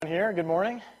there. Good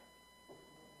morning.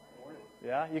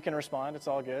 Yeah, you can respond. It's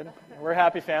all good. We're a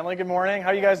happy family. Good morning.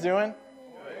 How are you guys doing?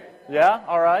 Yeah?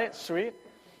 All right. Sweet.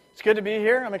 It's good to be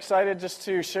here. I'm excited just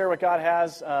to share what God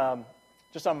has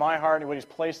just on my heart and what He's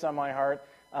placed on my heart.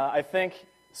 I think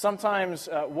sometimes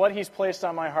what He's placed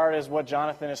on my heart is what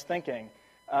Jonathan is thinking.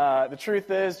 The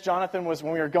truth is, Jonathan was,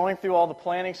 when we were going through all the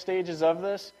planning stages of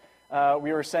this,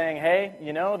 we were saying, hey,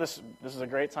 you know, this is a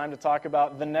great time to talk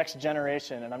about the next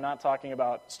generation. And I'm not talking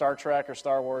about Star Trek or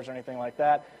Star Wars or anything like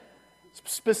that.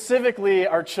 Specifically,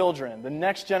 our children, the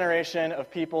next generation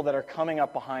of people that are coming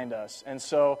up behind us. And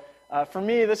so, for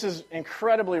me, this is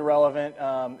incredibly relevant.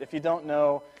 If you don't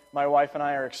know, my wife and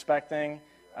I are expecting.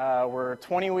 We're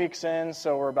 20 weeks in,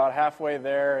 so we're about halfway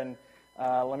there. And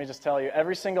let me just tell you,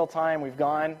 every single time we've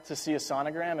gone to see a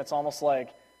sonogram, it's almost like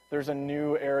there's a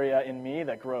new area in me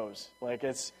that grows. Like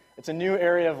it's a new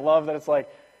area of love that it's like,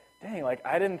 dang, like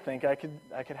I didn't think I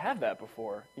could have that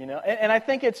before, you know. And I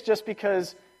think it's just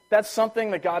because that's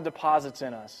something that God deposits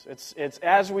in us. It's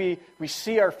as we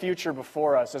see our future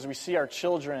before us, as we see our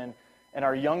children and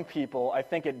our young people, I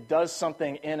think it does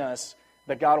something in us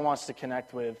that God wants to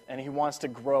connect with, and He wants to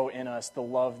grow in us the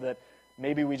love that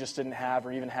maybe we just didn't have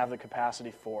or even have the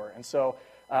capacity for. And so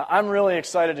I'm really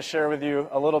excited to share with you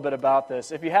a little bit about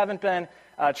this. If you haven't been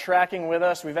tracking with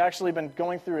us, we've actually been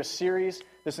going through a series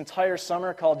this entire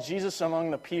summer called Jesus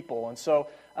Among the People. And so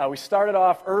we started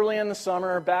off early in the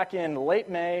summer, back in late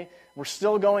May. We're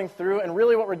still going through, and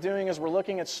really what we're doing is we're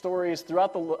looking at stories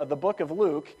throughout the book of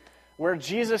Luke where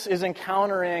Jesus is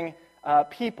encountering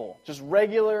people, just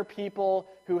regular people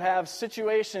who have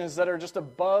situations that are just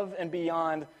above and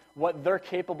beyond what they're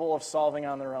capable of solving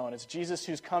on their own. It's Jesus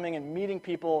who's coming and meeting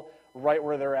people right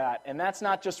where they're at. And that's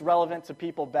not just relevant to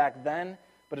people back then,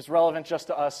 but it's relevant just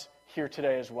to us here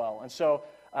today as well. And so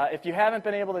if you haven't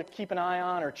been able to keep an eye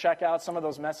on or check out some of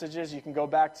those messages, you can go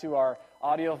back to our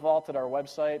audio vault at our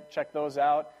website, check those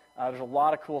out. There's a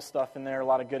lot of cool stuff in there, a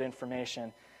lot of good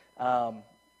information. In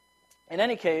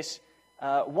any case,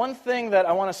 one thing that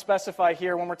I want to specify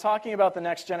here, when we're talking about the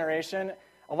next generation,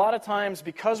 a lot of times,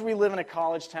 because we live in a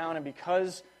college town and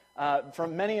because for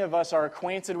many of us are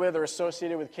acquainted with or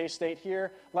associated with K-State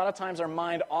here, a lot of times our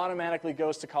mind automatically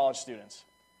goes to college students.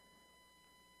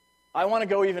 I want to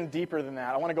go even deeper than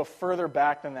that. I want to go further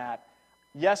back than that.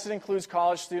 Yes, it includes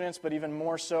college students, but even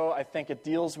more so, I think it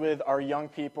deals with our young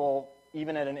people,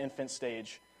 even at an infant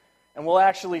stage. And we'll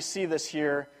actually see this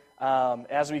here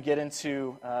as we get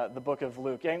into the book of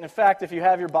Luke. And in fact, if you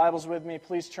have your Bibles with me,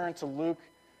 please turn to Luke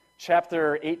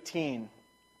chapter 18.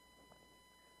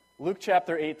 Luke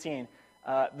chapter 18.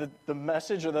 The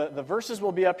message or the verses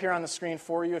will be up here on the screen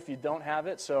for you if you don't have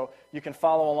it, so you can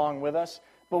follow along with us.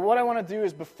 But what I want to do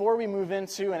is, before we move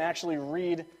into and actually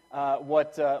read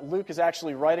what Luke is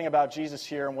actually writing about Jesus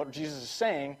here and what Jesus is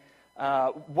saying,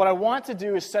 what I want to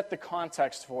do is set the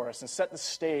context for us and set the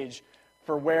stage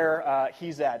for where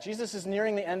He's at. Jesus is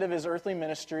nearing the end of His earthly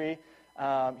ministry.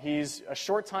 He's a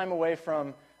short time away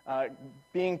from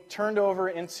being turned over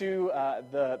into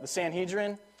the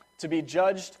Sanhedrin to be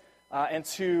judged and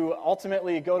to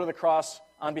ultimately go to the cross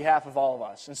on behalf of all of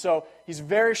us. And so He's a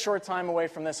very short time away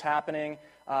from this happening.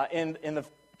 In the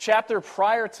chapter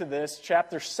prior to this,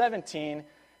 chapter 17,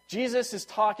 Jesus is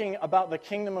talking about the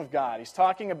kingdom of God. He's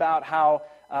talking about how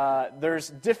there's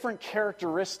different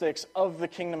characteristics of the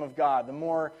kingdom of God. The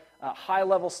more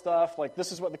high-level stuff, like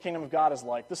this is what the kingdom of God is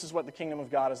like. This is what the kingdom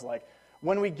of God is like.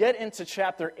 When we get into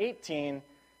chapter 18,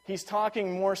 he's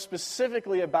talking more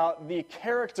specifically about the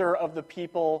character of the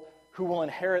people who will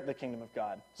inherit the kingdom of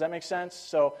God. Does that make sense?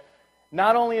 So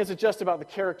not only is it just about the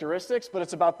characteristics, but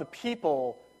it's about the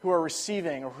people who are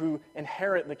receiving or who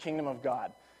inherit the kingdom of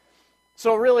God.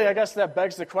 So really, I guess that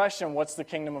begs the question, what's the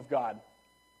kingdom of God?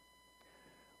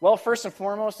 Well, first and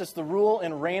foremost, it's the rule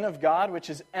and reign of God, which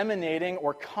is emanating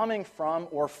or coming from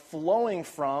or flowing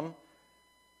from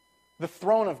the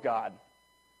throne of God.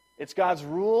 It's God's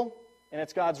rule and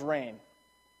it's God's reign.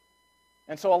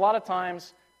 And so a lot of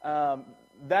times,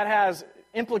 that has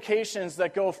implications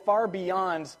that go far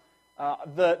beyond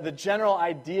the general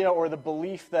idea or the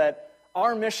belief that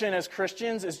our mission as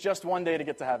Christians is just one day to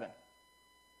get to heaven.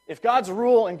 If God's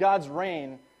rule and God's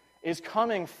reign is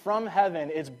coming from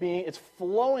heaven, it's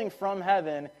flowing from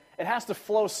heaven, it has to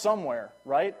flow somewhere,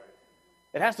 right?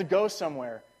 It has to go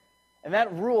somewhere. And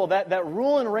that rule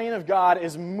and reign of God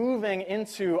is moving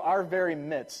into our very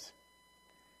midst.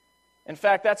 In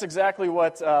fact, that's exactly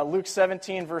what Luke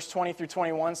 17, verse 20 through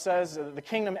 21 says. The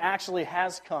kingdom actually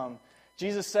has come.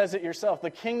 Jesus says it yourself. The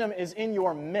kingdom is in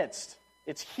your midst.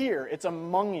 It's here. It's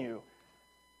among you.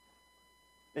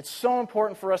 It's so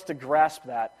important for us to grasp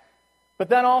that. But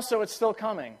then also, it's still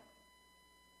coming.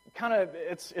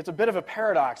 it's a bit of a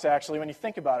paradox, actually, when you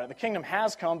think about it. The kingdom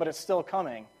has come, but it's still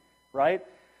coming, right?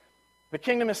 The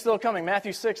kingdom is still coming.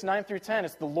 Matthew 6, 9 through 10,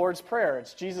 it's the Lord's Prayer.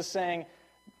 It's Jesus saying,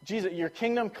 Jesus, your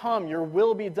kingdom come, your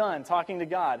will be done, talking to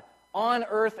God, on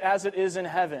earth as it is in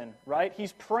heaven, right?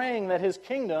 He's praying that his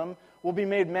kingdom will be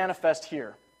made manifest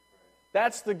here.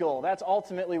 That's the goal. That's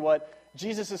ultimately what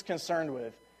Jesus is concerned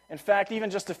with. In fact, even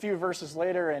just a few verses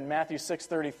later in Matthew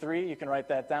 6:33, you can write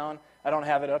that down. I don't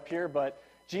have it up here, but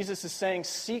Jesus is saying,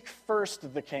 seek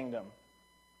first the kingdom.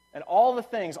 And all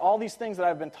these things that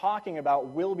I've been talking about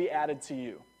will be added to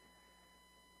you.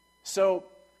 So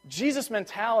Jesus'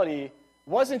 mentality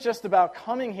wasn't just about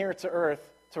coming here to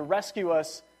earth to rescue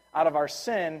us out of our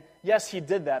sin. Yes, he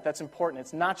did that. That's important.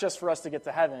 It's not just for us to get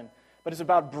to heaven, but it's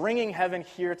about bringing heaven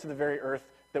here to the very earth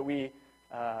that we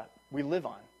live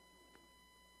on.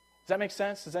 Does that make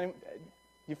sense?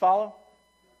 You follow?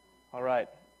 All right.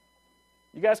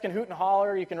 You guys can hoot and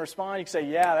holler. You can respond. You can say,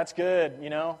 yeah, that's good.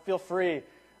 Feel free.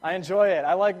 I enjoy it.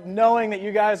 I like knowing that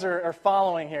you guys are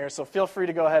following here, so feel free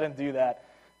to go ahead and do that.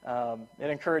 It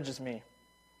encourages me.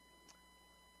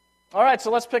 All right,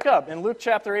 so let's pick up in Luke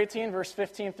chapter 18, verse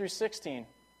 15 through 16.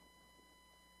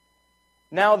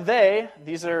 Now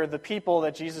these are the people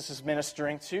that Jesus is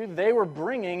ministering to, they were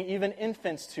bringing even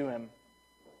infants to him,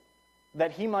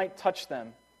 that he might touch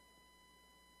them.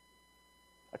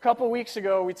 A couple weeks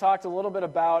ago, we talked a little bit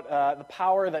about the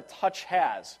power that touch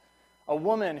has. A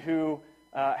woman who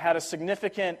had a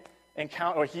significant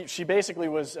encounter, she basically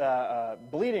was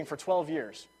bleeding for 12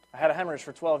 years. Had a hemorrhage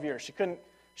for 12 years.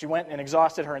 She went and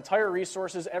exhausted her entire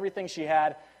resources, everything she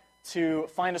had, to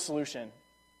find a solution,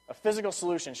 a physical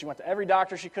solution. She went to every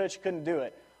doctor she couldn't do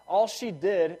it. All she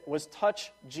did was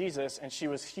touch Jesus, and she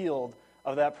was healed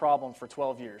of that problem for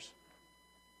 12 years.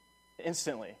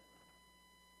 Instantly.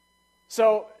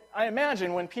 So I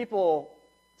imagine when people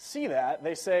see that,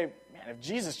 they say, man, if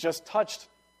Jesus just touched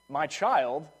my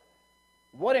child,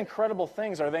 what incredible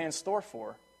things are they in store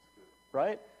for?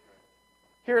 Right?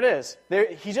 Here it is.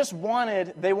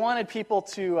 They wanted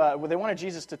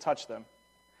Jesus to touch them.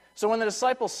 So when the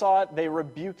disciples saw it, they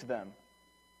rebuked them.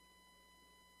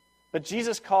 But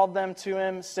Jesus called them to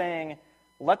him, saying,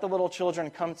 let the little children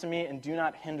come to me and do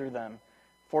not hinder them,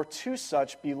 for to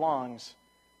such belongs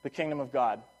the kingdom of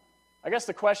God. I guess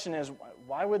the question is,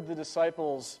 why would the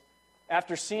disciples,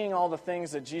 after seeing all the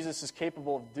things that Jesus is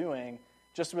capable of doing,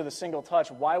 just with a single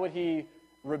touch, why would he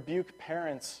rebuke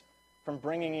parents from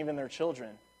bringing even their children?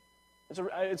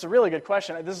 It's a really good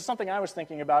question. This is something I was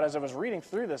thinking about as I was reading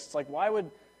through this. It's like, why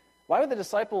would the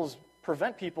disciples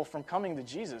prevent people from coming to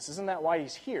Jesus? Isn't that why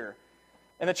he's here?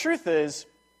 And the truth is,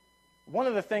 one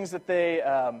of the things that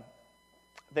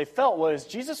they felt was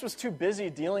Jesus was too busy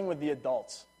dealing with the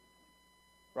adults,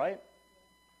 right?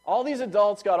 All these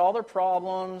adults got all their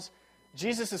problems.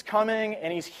 Jesus is coming,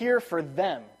 and he's here for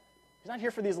them. He's not here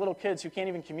for these little kids who can't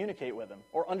even communicate with him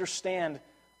or understand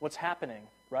what's happening,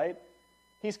 right?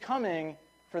 He's coming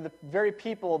for the very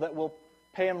people that will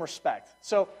pay him respect.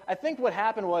 So I think what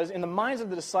happened was, in the minds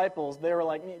of the disciples, they were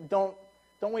like, don't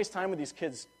waste time with these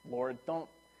kids, Lord.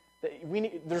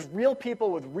 There's real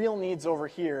people with real needs over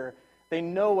here. They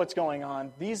know what's going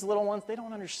on. These little ones, they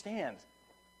don't understand.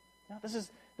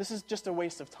 This is just a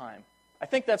waste of time. I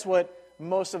think that's what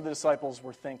most of the disciples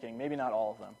were thinking, maybe not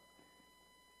all of them.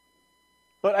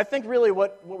 But I think really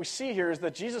what we see here is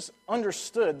that Jesus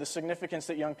understood the significance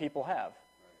that young people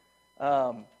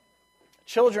have.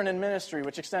 Children in ministry,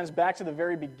 which extends back to the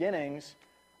very beginnings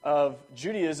of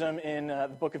Judaism in the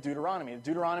book of Deuteronomy.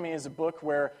 Deuteronomy is a book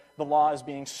where the law is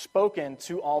being spoken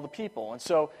to all the people. And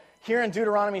so here in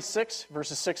Deuteronomy 6,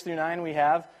 verses 6 through 9, we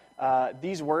have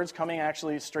these words coming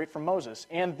actually straight from Moses.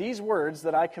 And these words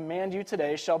that I command you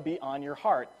today shall be on your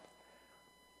heart.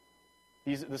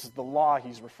 This is the law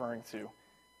he's referring to.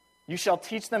 You shall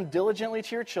teach them diligently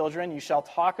to your children. You shall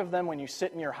talk of them when you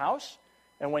sit in your house,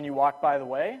 and when you walk by the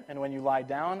way, and when you lie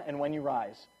down, and when you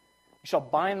rise. You shall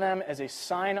bind them as a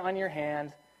sign on your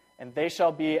hand, and they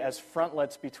shall be as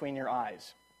frontlets between your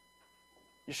eyes.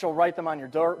 You shall write them on your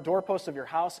doorposts of your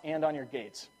house and on your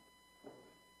gates.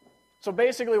 So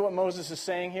basically what Moses is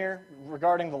saying here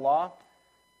regarding the law,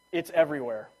 it's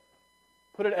everywhere.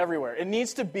 Put it everywhere. It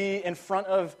needs to be in front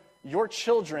of your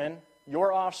children,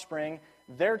 your offspring,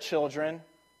 their children,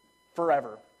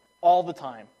 forever, all the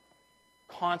time,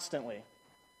 constantly.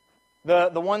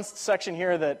 The one section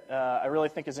here that I really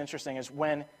think is interesting is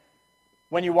when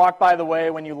you walk by the way,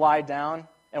 when you lie down,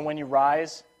 and when you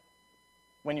rise,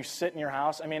 when you sit in your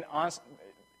house. I mean,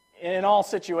 in all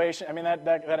situations, I mean,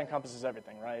 that encompasses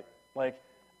everything, right? Like,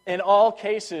 in all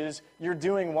cases, you're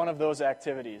doing one of those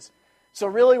activities. So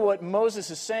really what Moses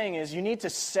is saying is you need to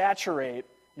saturate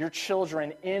your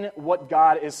children in what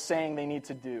God is saying they need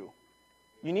to do.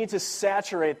 You need to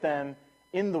saturate them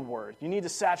in the Word. You need to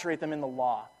saturate them in the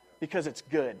law because it's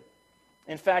good.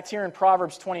 In fact, here in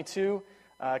Proverbs 22,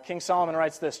 King Solomon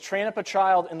writes this, "Train up a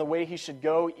child in the way he should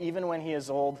go, even when he is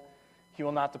old, he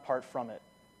will not depart from it."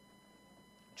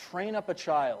 Train up a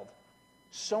child.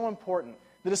 So important.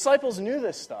 The disciples knew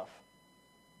this stuff.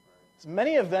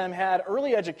 Many of them had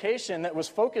early education that was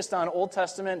focused on Old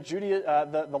Testament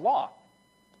the law.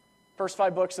 First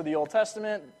 5 books of the Old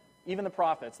Testament, even the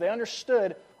prophets. They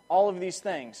understood all of these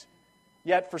things.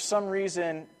 Yet, for some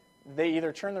reason, they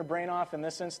either turned their brain off in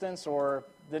this instance or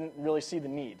didn't really see the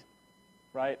need.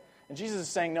 Right? And Jesus is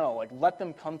saying, no, let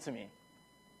them come to me.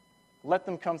 Let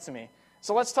them come to me.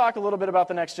 So let's talk a little bit about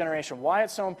the next generation. Why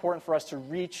it's so important for us to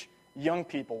reach young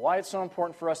people. Why it's so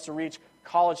important for us to reach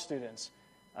college students,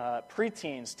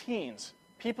 preteens, teens,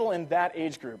 people in that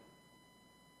age group.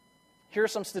 Here are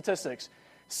some statistics.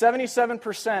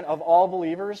 77% of all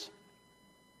believers,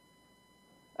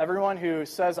 everyone who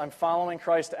says, I'm following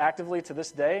Christ actively to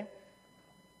this day,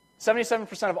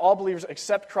 77% of all believers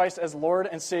accept Christ as Lord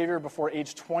and Savior before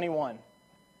age 21.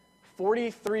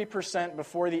 43%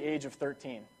 before the age of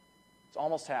 13. It's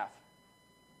almost half.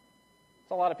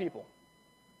 It's a lot of people.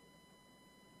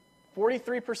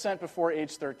 43% before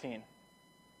age 13.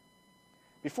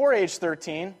 Before age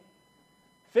 13,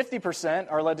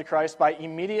 50% are led to Christ by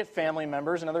immediate family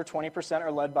members. Another 20%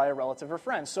 are led by a relative or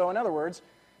friend. So in other words,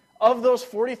 of those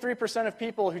 43% of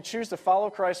people who choose to follow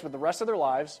Christ with the rest of their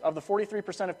lives, of the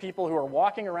 43% of people who are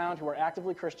walking around who are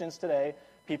actively Christians today,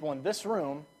 people in this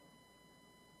room,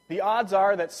 the odds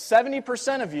are that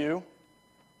 70% of you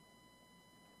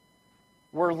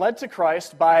were led to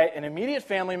Christ by an immediate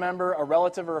family member, a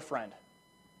relative, or a friend.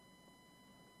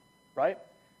 Right?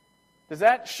 Does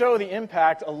that show the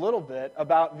impact a little bit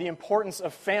about the importance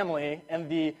of family and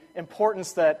the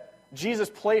importance that Jesus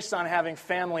placed on having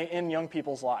family in young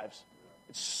people's lives?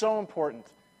 It's so important.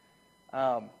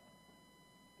 And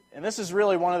this is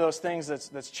really one of those things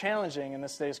that's challenging in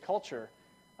this day's culture.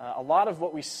 A lot of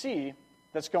what we see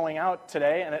that's going out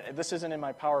today, and this isn't in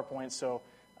my PowerPoint, so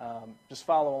just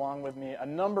follow along with me. A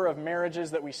number of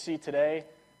marriages that we see today,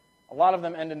 a lot of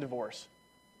them end in divorce.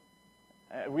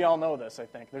 We all know this, I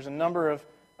think. There's a number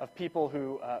of people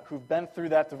who've been through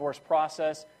that divorce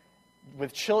process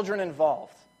with children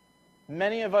involved.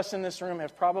 Many of us in this room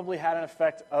have probably had an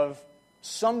effect of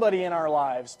somebody in our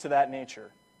lives to that nature,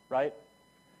 right?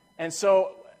 And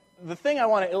so the thing I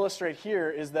want to illustrate here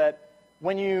is that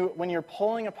when you're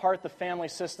pulling apart the family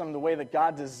system the way that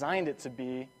God designed it to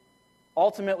be,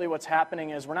 ultimately what's happening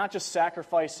is we're not just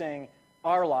sacrificing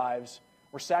our lives,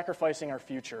 we're sacrificing our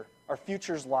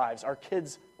future's lives, our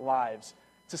kids' lives,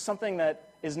 to something that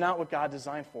is not what God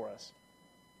designed for us.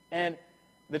 And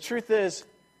the truth is,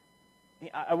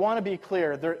 I want to be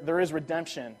clear, there is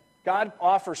redemption. God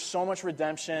offers so much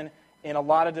redemption in a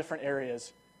lot of different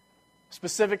areas,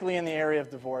 specifically in the area of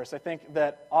divorce. I think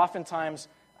that oftentimes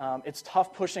it's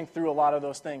tough pushing through a lot of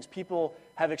those things. People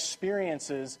have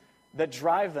experiences that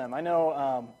drive them. I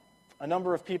know a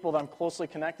number of people that I'm closely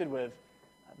connected with,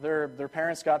 their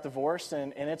parents got divorced,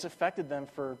 and it's affected them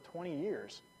for 20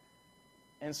 years.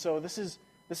 And so this is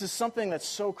something that's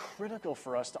so critical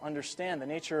for us to understand, the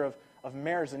nature of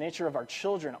marriage, the nature of our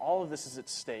children. All of this is at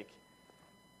stake.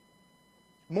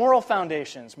 Moral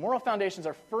foundations. Moral foundations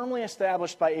are firmly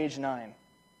established by age 9.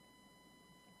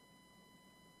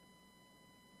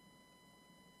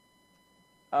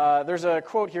 There's a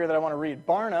quote here that I want to read.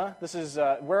 Barna, this is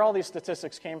where all these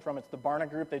statistics came from. It's the Barna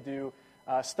Group. They do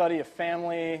study of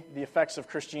family, the effects of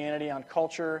Christianity on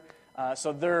culture.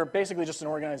 So they're basically just an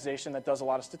organization that does a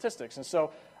lot of statistics. And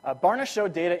so Barna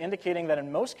showed data indicating that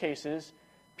in most cases,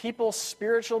 people's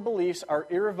spiritual beliefs are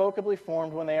irrevocably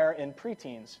formed when they are in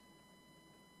preteens.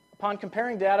 Upon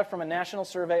comparing data from a national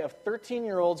survey of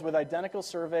 13-year-olds with identical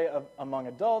survey among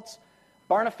adults,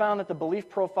 Barna found that the belief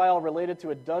profile related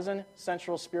to a dozen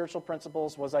central spiritual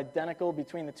principles was identical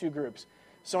between the two groups.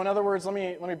 So in other words, let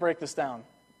me break this down.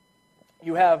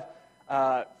 You have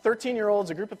 13-year-olds,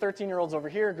 a group of 13-year-olds over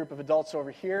here, a group of adults over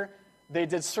here. They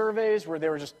did surveys where they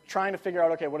were just trying to figure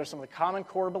out, okay, what are some of the common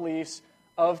core beliefs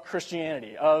of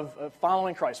Christianity, of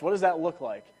following Christ? What does that look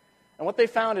like? And what they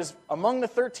found is among the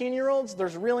 13-year-olds,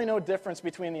 there's really no difference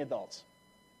between the adults.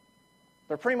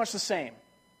 They're pretty much the same.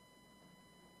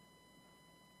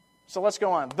 So let's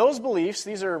go on. Those beliefs,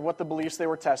 these are what the beliefs they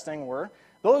were testing were.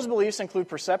 Those beliefs include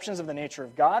perceptions of the nature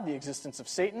of God, the existence of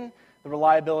Satan, the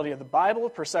reliability of the Bible,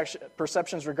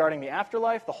 perceptions regarding the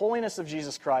afterlife, the holiness of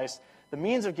Jesus Christ, the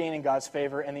means of gaining God's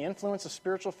favor, and the influence of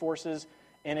spiritual forces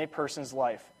in a person's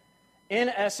life. in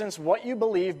essence, what you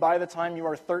believe by the time you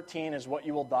are 13 is what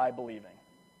you will die believing.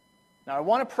 Now, I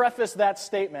want to preface that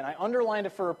statement. I underlined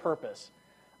it for a purpose.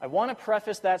 I want to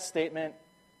preface that statement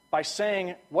by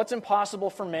saying what's impossible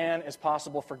for man is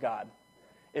possible for God.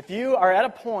 If you are at a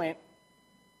point,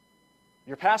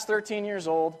 you're past 13 years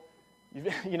old,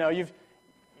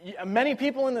 many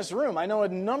people in this room, I know a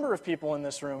number of people in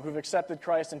this room who've accepted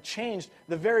Christ and changed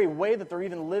the very way that they're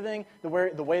even living, the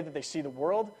way that they see the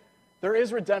world. There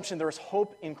is redemption. There is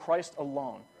hope in Christ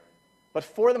alone. But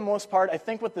for the most part, I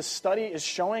think what this study is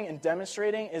showing and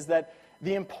demonstrating is that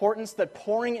the importance that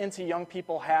pouring into young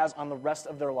people has on the rest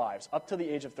of their lives, up to the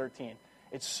age of 13.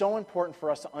 It's so important for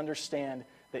us to understand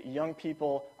that young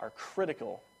people are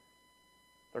critical.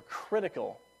 They're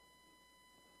critical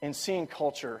in seeing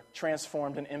culture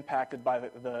transformed and impacted by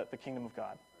the kingdom of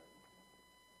God.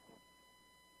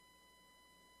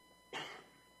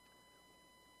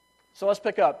 So let's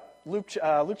pick up Luke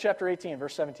chapter 18,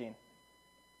 verse 17.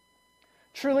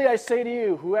 Truly I say to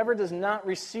you, whoever does not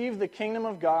receive the kingdom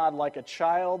of God like a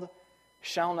child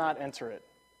shall not enter it.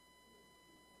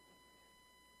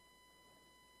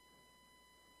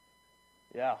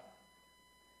 Yeah. If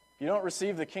you don't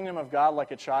receive the kingdom of God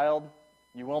like a child,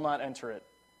 you will not enter it.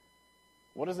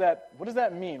 What does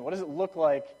that mean? What does it look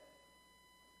like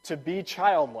to be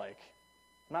childlike?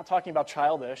 I'm not talking about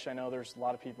childish. I know there's a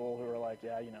lot of people who are like,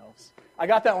 yeah, I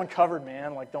got that one covered,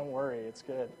 man. Like, don't worry, it's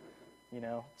good.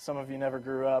 Some of you never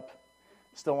grew up,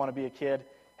 still want to be a kid.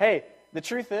 Hey, the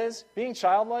truth is, being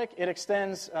childlike, it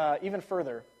extends even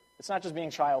further. It's not just being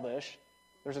childish.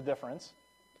 There's a difference.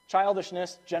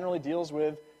 Childishness generally deals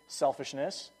with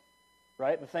selfishness,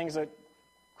 right? The things that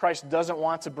Christ doesn't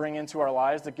want to bring into our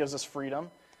lives that gives us freedom.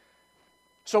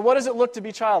 So what does it look to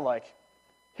be childlike?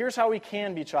 Here's how we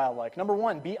can be childlike. Number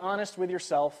one, be honest with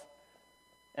yourself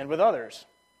and with others.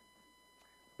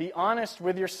 Be honest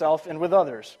with yourself and with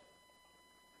others.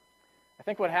 I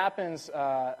think what happens,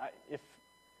 I'm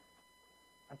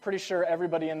pretty sure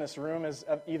everybody in this room has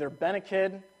either been a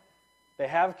kid, they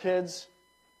have kids.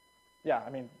 Yeah,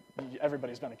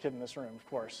 everybody's been a kid in this room, of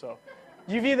course. So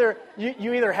you either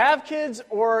have kids,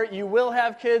 or you will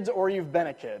have kids, or you've been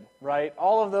a kid, right?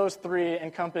 All of those three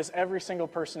encompass every single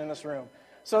person in this room.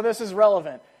 So this is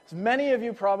relevant. Many of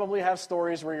you probably have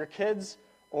stories where your kids,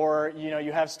 or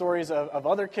you have stories of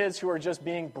other kids who are just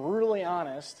being brutally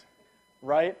honest,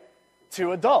 right,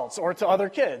 to adults or to other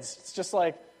kids. It's just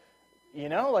like,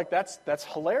 that's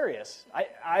hilarious.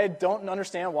 I don't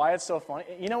understand why it's so funny.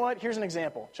 You know what? Here's an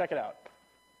example. Check it out.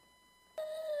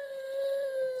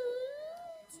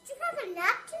 Did you have a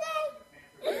nap today?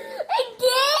 I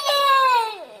didn't!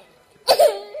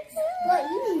 What,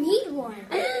 you need one.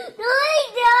 No, I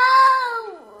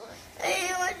don't! I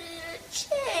want you to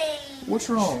change. What's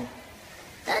wrong?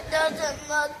 That doesn't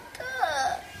look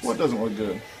good. What doesn't look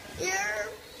good?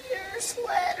 Your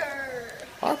sweater.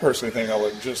 I personally think I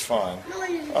look just fine. No,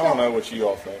 you I don't know what you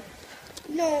all think.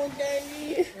 No,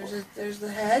 Daddy. There's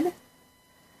the head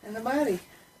and the body.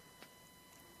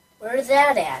 Where's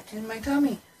that at? In my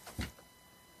tummy.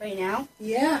 Right now?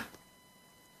 Yeah.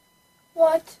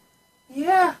 What?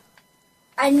 Yeah.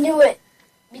 I knew it.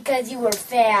 Because you were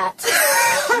fat.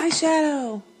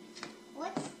 Eyeshadow.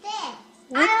 What's this?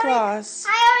 Lip gloss.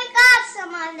 I already got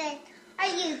some on this. Are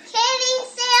you kidding,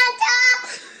 Santa?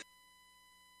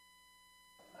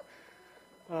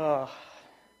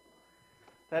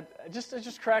 It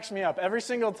just cracks me up. Every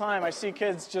single time I see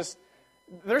kids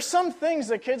there's some things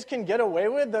that kids can get away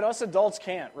with that us adults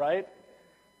can't, right?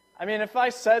 If I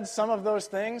said some of those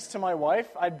things to my wife,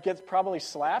 I'd get probably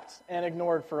slapped and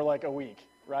ignored for like a week,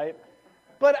 right?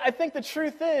 But I think the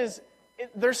truth is,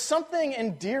 there's something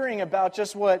endearing about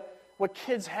just what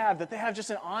kids have, that they have just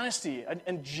an honesty,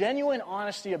 a genuine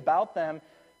honesty about them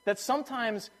that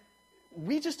sometimes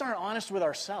we just aren't honest with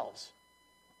ourselves.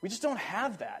 We just don't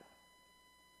have that.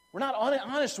 We're not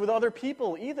honest with other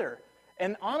people either.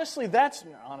 And honestly, that's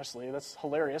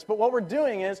hilarious. But what we're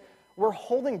doing is we're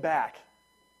holding back.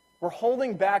 We're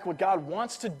holding back what God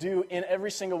wants to do in every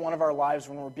single one of our lives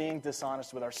when we're being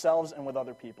dishonest with ourselves and with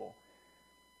other people,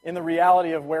 in the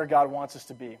reality of where God wants us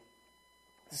to be.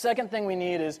 The second thing we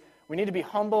need is we need to be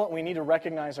humble and we need to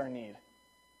recognize our need.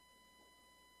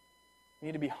 We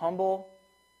need to be humble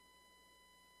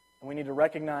and we need to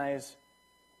recognize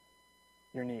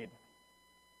your need.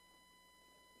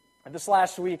 This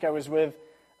last week I was with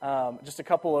just a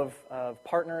couple of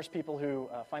partners, people who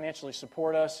financially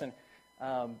support us, and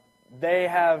they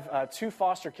have two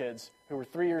foster kids who are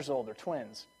 3 years old. They're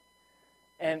twins.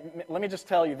 And let me just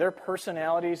tell you, their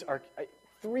personalities are,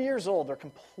 3 years old, they're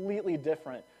completely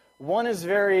different. One is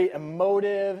very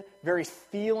emotive, very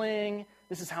feeling.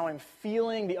 This is how I'm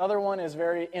feeling. The other one is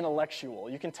very intellectual.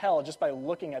 You can tell just by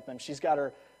looking at them. She's got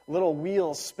her little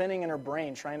wheels spinning in her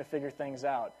brain trying to figure things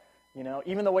out.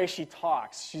 Even the way she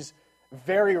talks, she's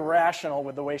very rational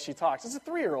with the way she talks. As a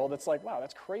 3-year-old, it's like, wow,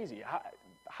 that's crazy.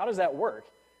 How does that work?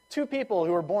 Two people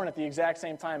who were born at the exact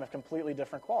same time have completely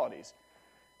different qualities.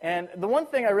 And the one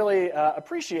thing I really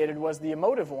appreciated was the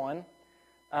emotive one.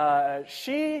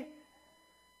 She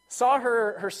saw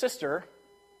her sister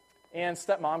and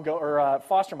stepmom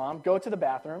foster mom go to the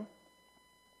bathroom.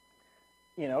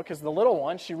 Because the little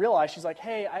one, she realized, she's like,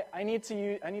 hey, I need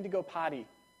to go potty,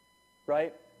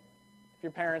 right? If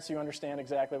you're parents, you understand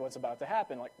exactly what's about to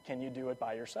happen. Like, can you do it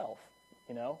by yourself?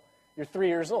 You're 3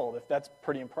 years old. If that's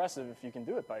pretty impressive if you can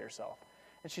do it by yourself.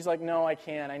 And she's like, no, I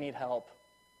can't. I need help.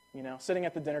 Sitting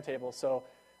at the dinner table. So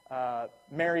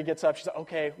Mary gets up. She's like,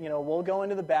 okay, we'll go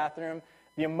into the bathroom.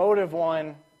 The emotive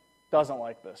one doesn't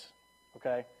like this,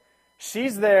 okay?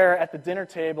 She's there at the dinner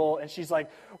table, and she's like,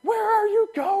 where are you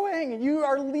going? You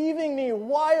are leaving me.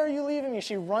 Why are you leaving me?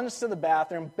 She runs to the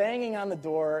bathroom, banging on the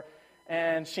door,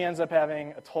 and she ends up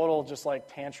having a total just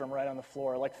like tantrum right on the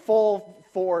floor. Like full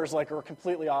fours are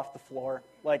completely off the floor.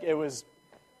 Like it was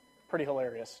pretty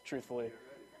hilarious, truthfully.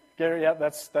 Yeah,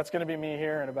 that's going to be me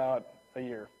here in about a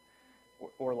year,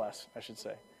 or less, I should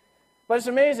say. But it's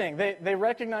amazing. They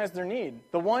recognize their need.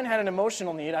 The one had an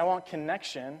emotional need. I want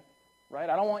connection, right?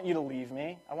 I don't want you to leave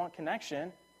me. I want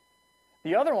connection.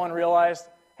 The other one realized,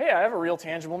 hey, I have a real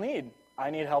tangible need.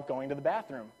 I need help going to the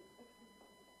bathroom.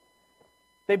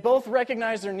 They both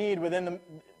recognize their need within the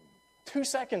 2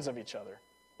 seconds of each other.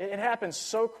 It happens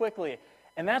so quickly.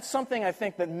 And that's something I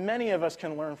think that many of us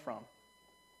can learn from.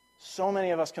 So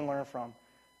many of us can learn from.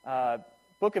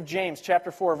 Book of James,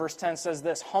 chapter 4, verse 10 says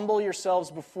this, humble yourselves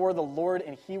before the Lord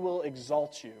and he will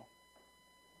exalt you.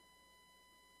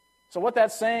 So what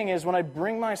that's saying is when I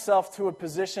bring myself to a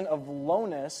position of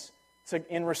lowness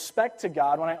in respect to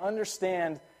God, when I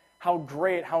understand how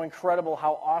great, how incredible,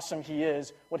 how awesome he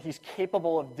is, what he's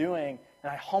capable of doing,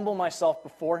 and I humble myself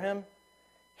before him,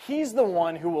 he's the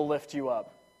one who will lift you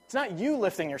up. It's not you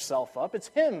lifting yourself up, it's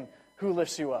him who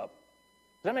lifts you up.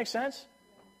 Does that make sense?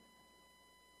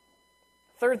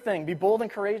 Third thing, be bold and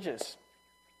courageous.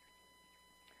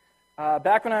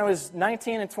 Back when I was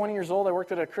 19 and 20 years old, I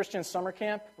worked at a Christian summer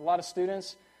camp, a lot of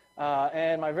students.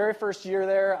 And my very first year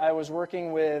there, I was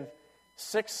working with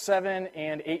 6, 7,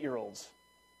 and 8-year-olds.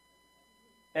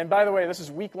 And by the way, this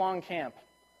is week-long camp.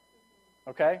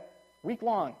 Okay?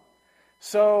 Week-long.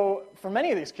 So for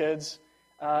many of these kids,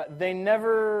 they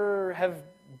never have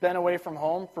been away from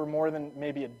home for more than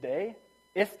maybe a day,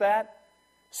 if that.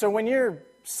 So when you're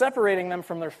separating them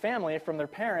from their family, from their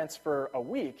parents for a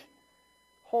week,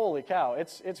 holy cow,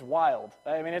 it's wild.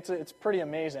 I mean, it's pretty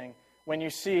amazing when you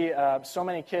see so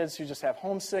many kids who just have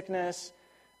homesickness,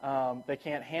 they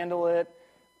can't handle it,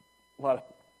 a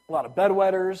lot of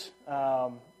bedwetters,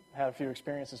 had a few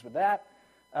experiences with that.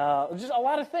 Just a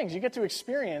lot of things. You get to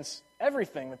experience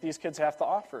everything that these kids have to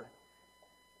offer.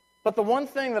 But the one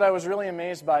thing that I was really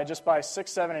amazed by, just by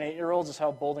 6, 7, and 8-year-olds, is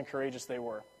how bold and courageous they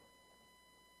were.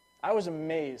 I was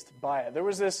amazed by it. There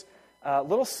was this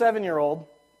little 7-year-old.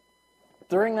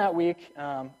 During that week,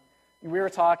 we were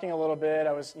talking a little bit.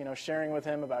 I was, sharing with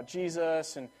him about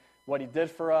Jesus and what he did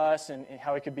for us and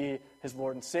how he could be his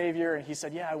Lord and Savior. And he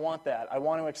said, yeah, I want that. I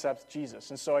want to accept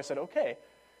Jesus. And so I said, okay.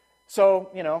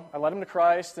 So, I led him to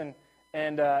Christ, and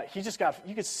he just got,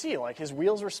 you could see, like, his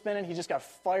wheels were spinning. He just got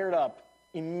fired up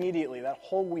immediately that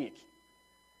whole week.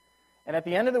 And at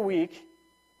the end of the week,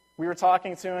 we were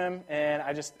talking to him, and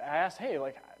I asked, hey,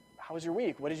 like, how was your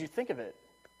week? What did you think of it?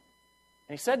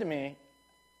 And he said to me,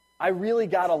 I really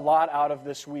got a lot out of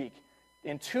this week.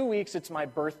 In 2 weeks, it's my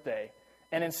birthday.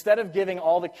 And instead of giving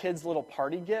all the kids little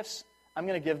party gifts, I'm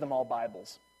going to give them all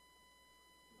Bibles.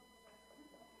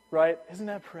 Right? Isn't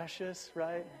that precious,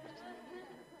 right?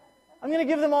 I'm going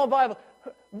to give them all Bibles.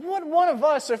 What one of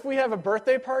us, if we have a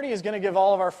birthday party, is going to give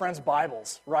all of our friends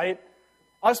Bibles, right?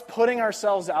 Us putting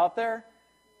ourselves out there.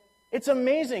 It's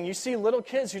amazing. You see little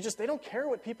kids who they don't care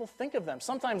what people think of them.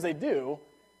 Sometimes they do,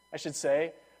 I should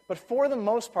say. But for the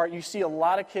most part, you see a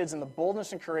lot of kids and the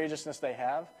boldness and courageousness they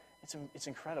have. It's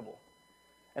incredible.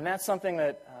 And that's something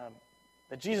that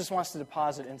Jesus wants to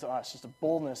deposit into us, just a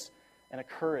boldness and a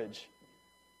courage.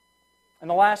 And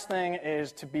the last thing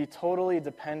is to be totally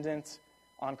dependent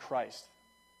on Christ.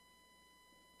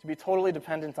 To be totally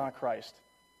dependent on Christ.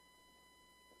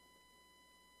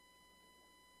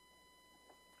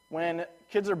 When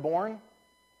kids are born,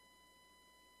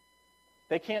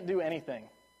 they can't do anything.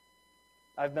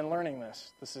 I've been learning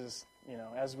this. This is,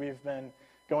 as we've been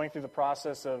going through the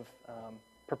process of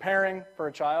preparing for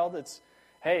a child, it's,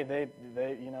 hey,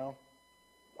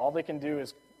 all they can do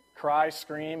is cry,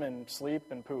 scream, and sleep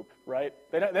and poop, right?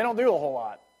 They don't do a whole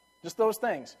lot. Just those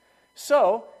things.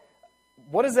 So,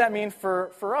 what does that mean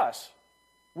for us?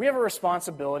 We have a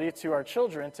responsibility to our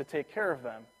children to take care of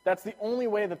them. That's the only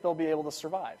way that they'll be able to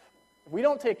survive. If we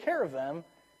don't take care of them,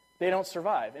 they don't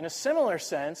survive. In a similar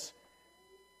sense,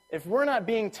 if we're not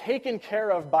being taken care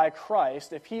of by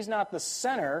Christ, if He's not the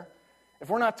center, if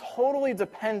we're not totally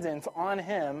dependent on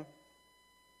Him,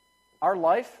 our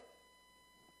life,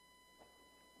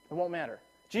 it won't matter.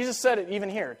 Jesus said it even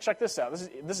here. Check this out.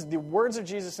 This is the words of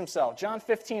Jesus Himself. John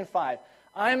 15:5.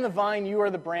 I am the vine, you are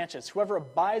the branches. Whoever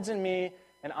abides in me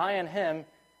and I in him,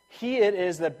 he it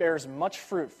is that bears much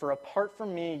fruit. For apart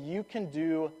from me, you can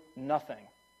do nothing.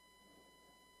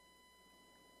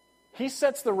 He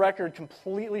sets the record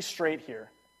completely straight here.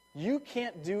 You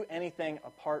can't do anything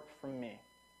apart from me.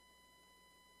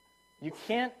 You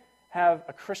can't have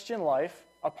a Christian life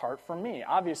apart from me.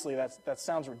 Obviously, that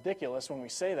sounds ridiculous when we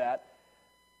say that.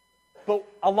 But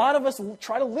a lot of us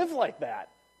try to live like that,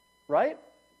 right?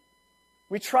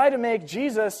 We try to make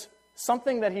Jesus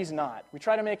something that He's not. We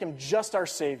try to make Him just our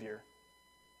Savior.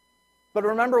 But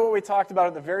remember what we talked about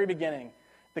at the very beginning.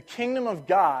 The kingdom of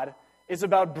God is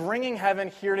about bringing heaven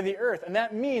here to the earth. And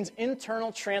that means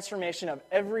internal transformation of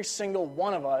every single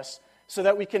one of us so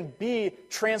that we can be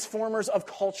transformers of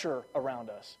culture around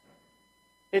us.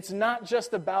 It's not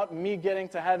just about me getting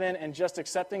to heaven and just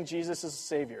accepting Jesus as a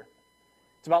Savior.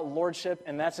 It's about lordship,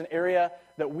 and that's an area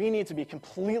that we need to be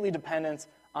completely dependent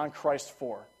on Christ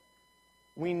for.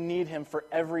 We need Him for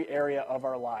every area of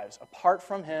our lives. Apart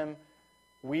from Him,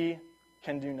 we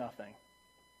can do nothing.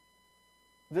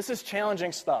 This is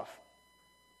challenging stuff.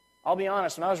 I'll be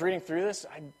honest, when I was reading through this,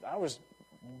 I was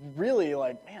really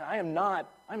like, man, I'm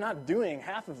not doing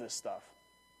half of this stuff.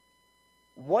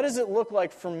 What does it look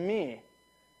like for me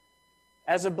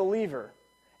as a believer?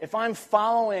 If I'm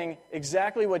following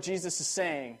exactly what Jesus is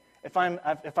saying, if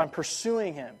I'm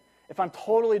pursuing Him, if I'm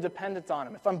totally dependent on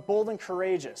Him, if I'm bold and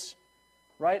courageous,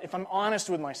 right? If I'm honest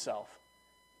with myself,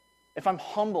 if I'm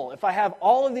humble, if I have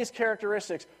all of these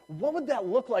characteristics, what would that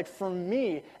look like for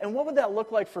me? And what would that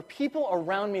look like for people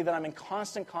around me that I'm in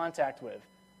constant contact with?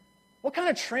 What kind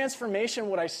of transformation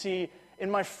would I see in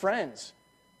my friends,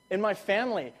 in my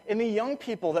family, in the young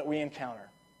people that we encounter?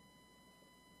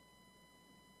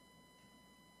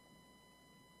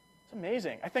 It's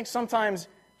amazing. I think sometimes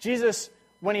Jesus,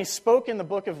 when He spoke in the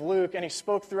book of Luke and He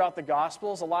spoke throughout the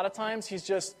Gospels, a lot of times He's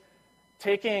just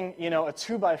taking, a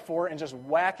 2x4 and just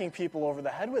whacking people over the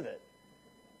head with it.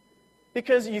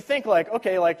 Because you think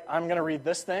okay, I'm going to read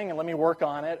this thing and let me work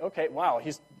on it. Okay, wow,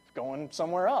 He's going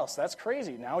somewhere else. That's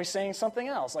crazy. Now He's saying something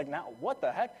else. Now, what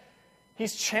the heck?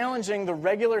 He's challenging the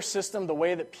regular system, the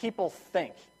way that people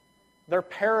think, their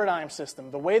paradigm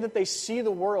system, the way that they see the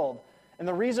world. And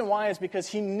the reason why is because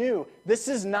He knew this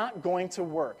is not going to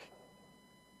work.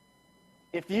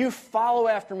 If you follow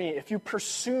after me, if you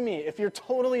pursue me, if you're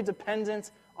totally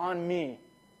dependent on me,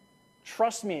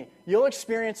 trust me, you'll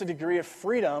experience a degree of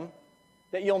freedom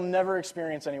that you'll never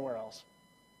experience anywhere else.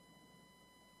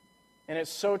 And it's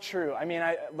so true. I mean,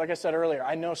 like I said earlier,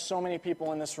 I know so many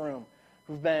people in this room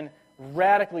who've been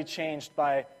radically changed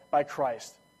by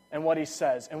Christ and what He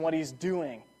says and what He's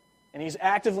doing. And He's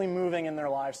actively moving in their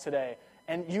lives today.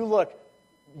 And you look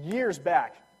years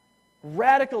back,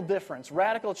 radical difference,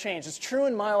 radical change. It's true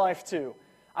in my life too.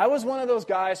 I was one of those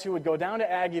guys who would go down to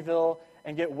Aggieville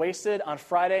and get wasted on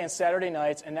Friday and Saturday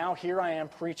nights, and now here I am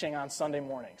preaching on Sunday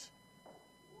mornings.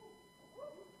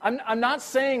 I'm not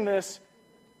saying this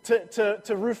to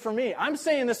root for me. I'm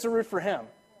saying this to root for Him.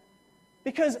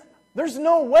 Because there's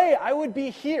no way I would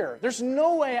be here. There's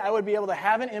no way I would be able to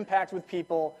have an impact with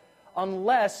people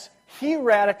unless He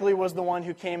radically was the one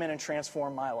who came in and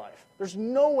transformed my life. There's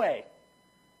no way.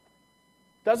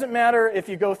 Doesn't matter if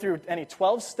you go through any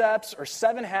 12 steps or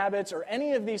 7 habits or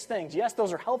any of these things. Yes,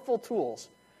 those are helpful tools.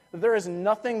 But there is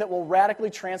nothing that will radically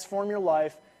transform your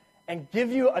life and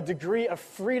give you a degree of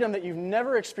freedom that you've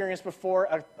never experienced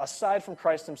before aside from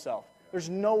Christ Himself. There's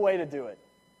no way to do it.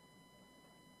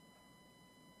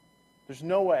 There's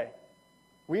no way.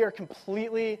 We are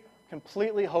completely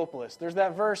hopeless. There's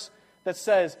that verse that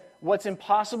says, what's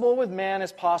impossible with man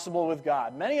is possible with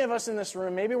God. Many of us in this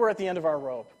room, maybe we're at the end of our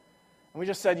rope. And we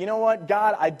just said, you know what,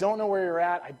 God, I don't know where you're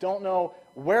at. I don't know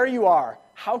where you are.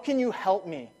 How can you help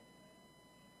me?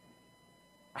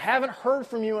 I haven't heard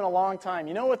from you in a long time.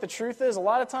 You know what the truth is? A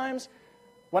lot of times,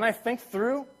 when I think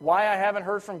through why I haven't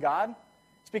heard from God,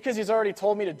 it's because He's already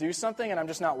told me to do something and I'm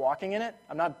just not walking in it.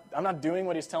 I'm not doing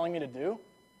what He's telling me to do.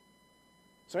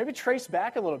 So maybe trace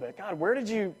back a little bit. God, where did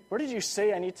you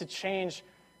say I need to change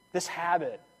this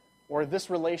habit or this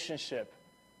relationship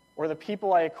or the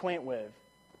people I acquaint with?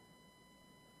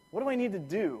 What do I need to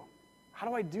do? How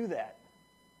do I do that?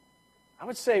 I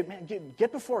would say, man,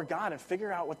 get before God and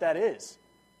figure out what that is.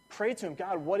 Pray to him,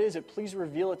 God, what is it? Please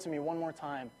reveal it to me one more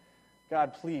time.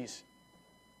 God, please.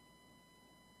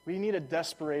 We need a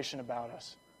desperation about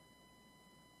us.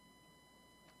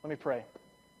 Let me pray.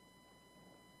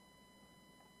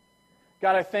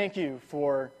 God, I thank you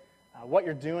for what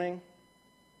you're doing.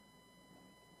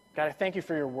 God, I thank you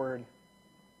for your word.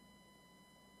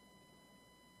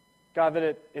 God,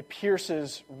 that it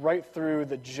pierces right through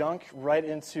the junk, right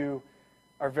into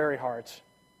our very hearts.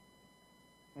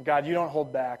 And God, you don't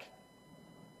hold back.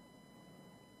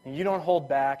 And you don't hold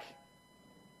back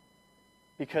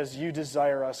because you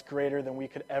desire us greater than we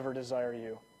could ever desire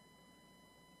you.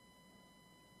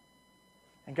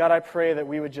 And God, I pray that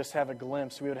we would just have a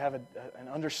glimpse, we would have an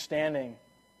understanding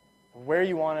of where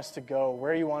you want us to go,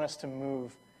 where you want us to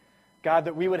move. God,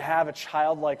 that we would have a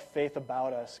childlike faith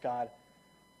about us, God.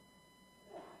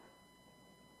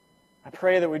 I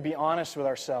pray that we'd be honest with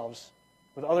ourselves,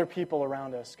 with other people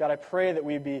around us. God, I pray that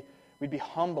we'd be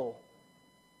humble.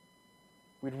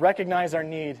 We'd recognize our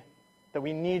need, that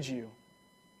we need you.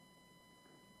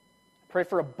 I pray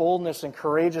for a boldness and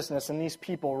courageousness in these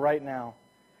people right now,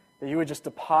 that you would just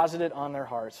deposit it on their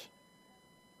hearts.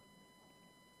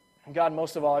 And God,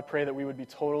 most of all, I pray that we would be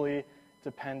totally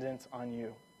dependent on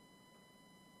you.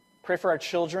 Pray for our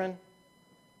children,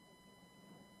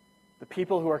 the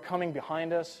people who are coming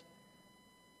behind us.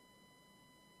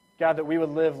 God, that we would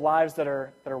live lives that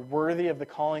are worthy of the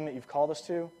calling that you've called us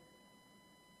to.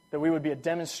 That we would be a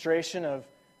demonstration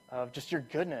of just your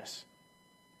goodness,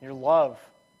 your love,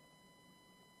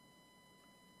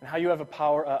 and how you have a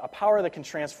power that can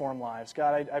transform lives.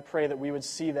 God, I pray that we would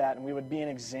see that and we would be an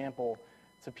example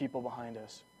to people behind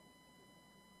us.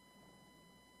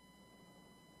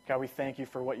 God, we thank you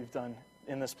for what you've done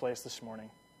in this place this morning.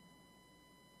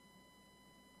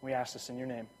 We ask this in your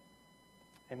name.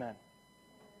 Amen.